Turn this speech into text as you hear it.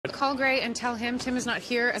call Gray and tell him Tim is not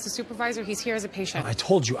here as a supervisor, he's here as a patient. I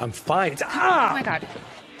told you, I'm fine. It's, Oh my God.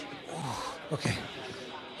 Okay.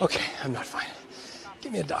 Okay, I'm not fine.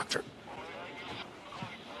 Give me a doctor.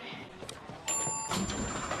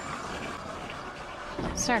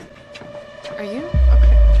 Sir, are you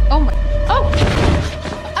okay? Oh my, oh!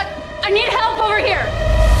 I need help over here!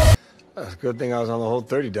 It's a good thing I was on the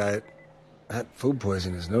Whole30 diet. That food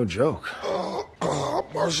poisoning is no joke.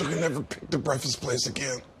 Marshall can never pick the breakfast place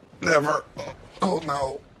again. Never. Oh,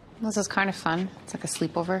 no. This is kind of fun. It's like a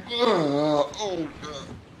sleepover. Oh, God.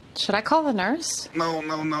 Should I call the nurse?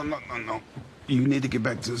 No. You need to get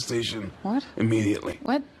back to the station. What? Immediately.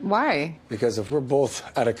 What? Why? Because if we're both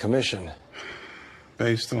out of commission,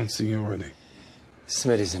 Based on seniority.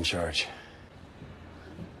 Smitty's in charge.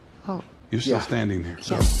 Oh. You're still Yeah. standing there.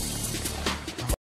 So. Yes.